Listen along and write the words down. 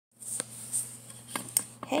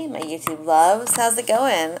Hey, my YouTube loves. How's it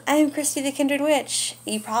going? I'm Christy the Kindred Witch.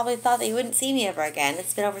 You probably thought that you wouldn't see me ever again.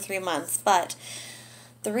 It's been over 3 months, but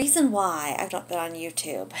the reason why I've not been on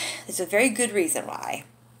YouTube, there's a very good reason why.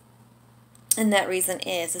 And that reason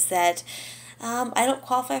is that I don't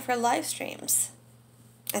qualify for live streams.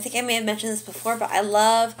 I think I may have mentioned this before, but I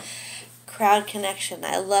love crowd connection.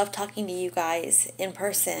 I love talking to you guys in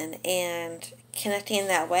person and connecting in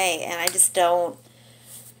that way, and I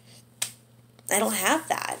don't have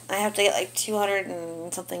that. I have to get like 200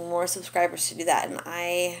 and something more subscribers to do that, and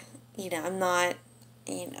I'm not,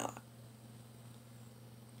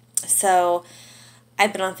 So,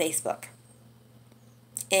 I've been on Facebook,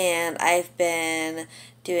 and I've been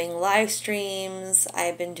doing live streams,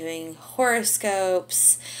 I've been doing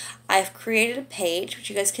horoscopes, I've created a page, which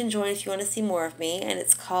you guys can join if you want to see more of me, and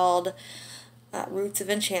it's called Roots of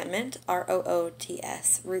Enchantment,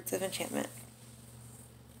 ROOTS, Roots of Enchantment.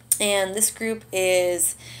 And this group we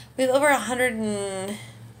have over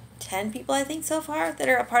 110 people, I think, so far that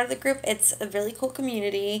are a part of the group. It's a really cool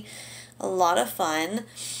community, a lot of fun.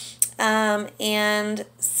 And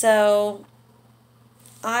so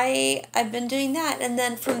I've been doing that. And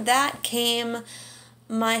then from that came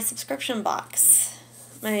my subscription box.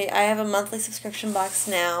 I have a monthly subscription box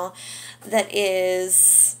now that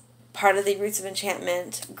is part of the Roots of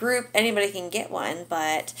Enchantment group. Anybody can get one,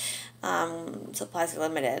 but supplies are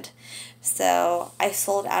limited. So I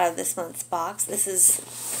sold out of this month's box. This is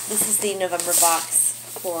the November box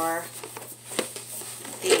for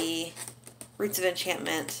the Roots of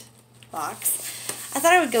Enchantment box. I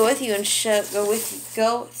thought I would go with you and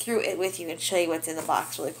go through it with you and show you what's in the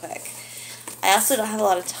box really quick. I also don't have a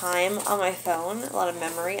lot of time on my phone, a lot of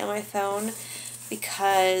memory on my phone,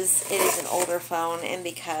 because it is an older phone and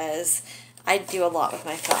because I do a lot with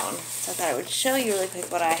my phone. So I thought I would show you really quick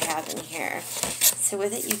what I have in here. So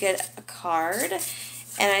with it you get a card,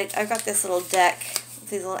 and I've got this little deck with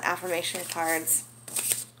these little affirmation cards.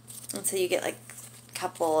 And so you get like a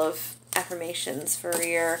couple of affirmations for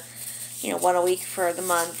your, one a week for the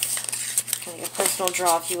month. Kind of a personal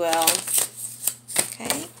draw, if you will.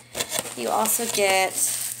 Okay. You also get,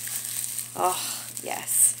 oh,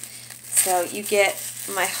 yes. So you get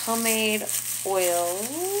my homemade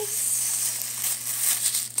oils.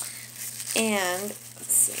 And,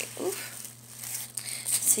 let's see,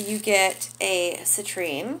 so you get a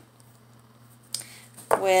citrine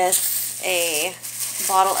with a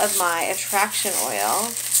bottle of my attraction oil.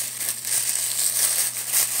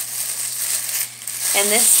 And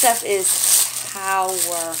this stuff is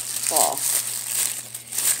powerful.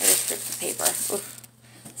 I just ripped the paper. Oof.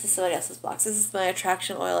 This is somebody else's box. This is my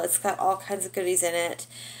attraction oil. It's got all kinds of goodies in it.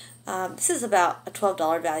 This is about a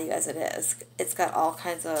 $12 value as it is. It's got all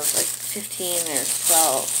kinds of like 15 or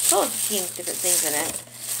 12 or 15 different things in it.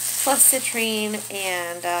 Plus citrine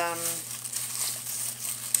and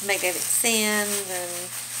magnetic sand and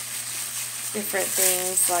different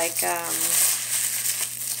things like,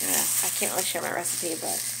 I can't really share my recipe,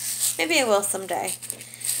 but maybe I will someday.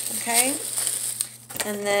 Okay?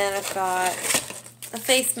 And then I've got a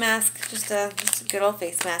face mask, just a good old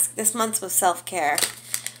face mask. This month's was self-care.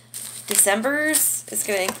 December's is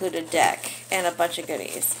going to include a deck and a bunch of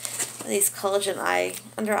goodies. These collagen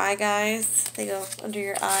under eye guys, they go under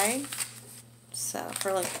your eye. So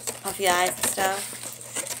for like puffy eyes and stuff.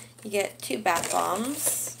 You get 2 bath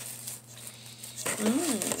bombs. I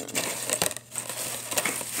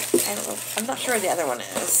don't know. I'm not sure where the other one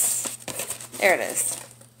is. There it is.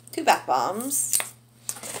 2 bath bombs.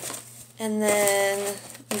 And then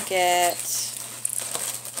you get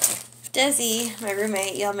Desi, my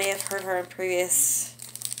roommate. Y'all may have heard her in previous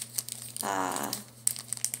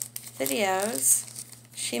videos.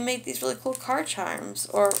 She made these really cool card charms,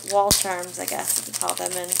 or wall charms, I guess you could call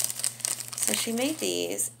them. And so she made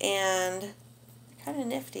these, and they're kind of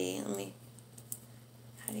nifty.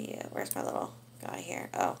 Where's my little guy here?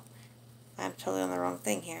 Oh, I'm totally on the wrong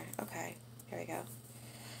thing here. Okay, here we go.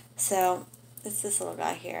 So it's this little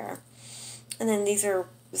guy here. And then this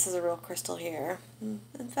is a real crystal here. And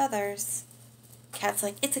feathers. Cat's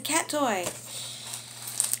like, it's a cat toy.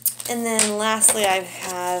 And then lastly I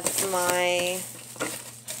have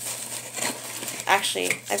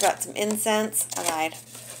I've got some incense. I lied.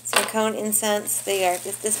 Some cone incense.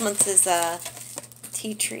 This month's is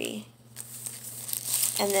tea tree.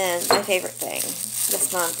 And then my favorite thing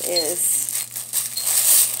this month is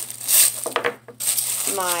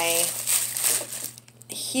my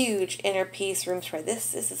huge inner peace room spray.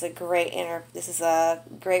 This is a great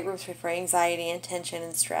room spray for anxiety and tension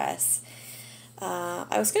and stress.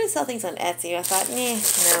 I was going to sell things on Etsy, and I thought, no.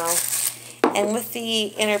 And with the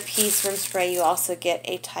inner peace room spray, you also get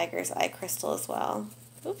a tiger's eye crystal as well.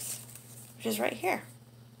 Oops. Which is right here.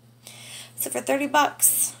 So for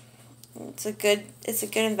 $30, it's a good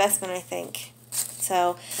investment, I think.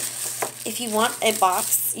 So if you want a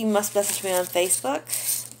box, you must message me on Facebook,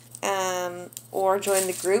 or join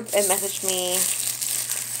the group and message me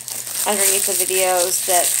underneath the videos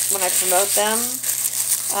that when I promote them.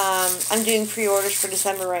 I'm doing pre-orders for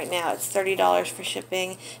December right now. It's $30 for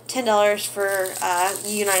shipping, $10 for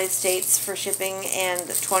United States for shipping, and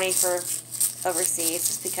 $20 for overseas,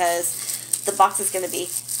 just because the box is going to be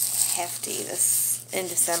hefty this in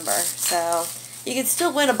December. So you can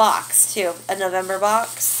still win a box too, a November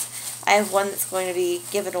box. I have one that's going to be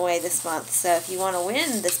given away this month. So if you want to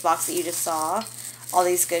win this box that you just saw, all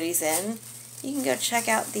these goodies in, you can go check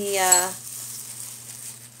out the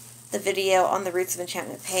video on the Roots of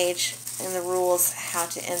Enchantment page and the rules how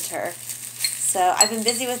to enter. So I've been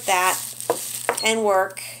busy with that and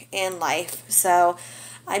work and life. So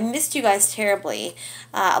I missed you guys terribly.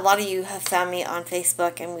 A lot of you have found me on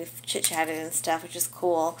Facebook and we've chit-chatted and stuff, which is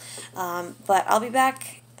cool. But I'll be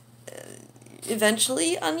back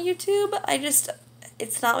eventually on YouTube.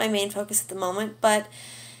 It's not my main focus at the moment, but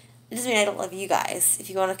it doesn't mean I don't love you guys. If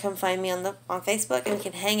you want to come find me on Facebook and we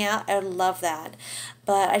can hang out, I would love that.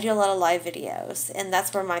 But I do a lot of live videos, and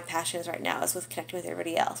that's where my passion is right now, is with connecting with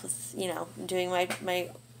everybody else, with, doing my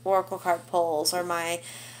oracle card pulls or my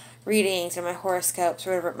readings or my horoscopes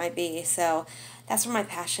or whatever it might be. So that's where my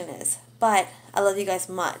passion is. But I love you guys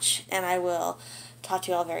much, and I will talk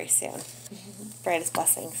to you all very soon. Brightest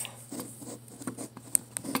blessings.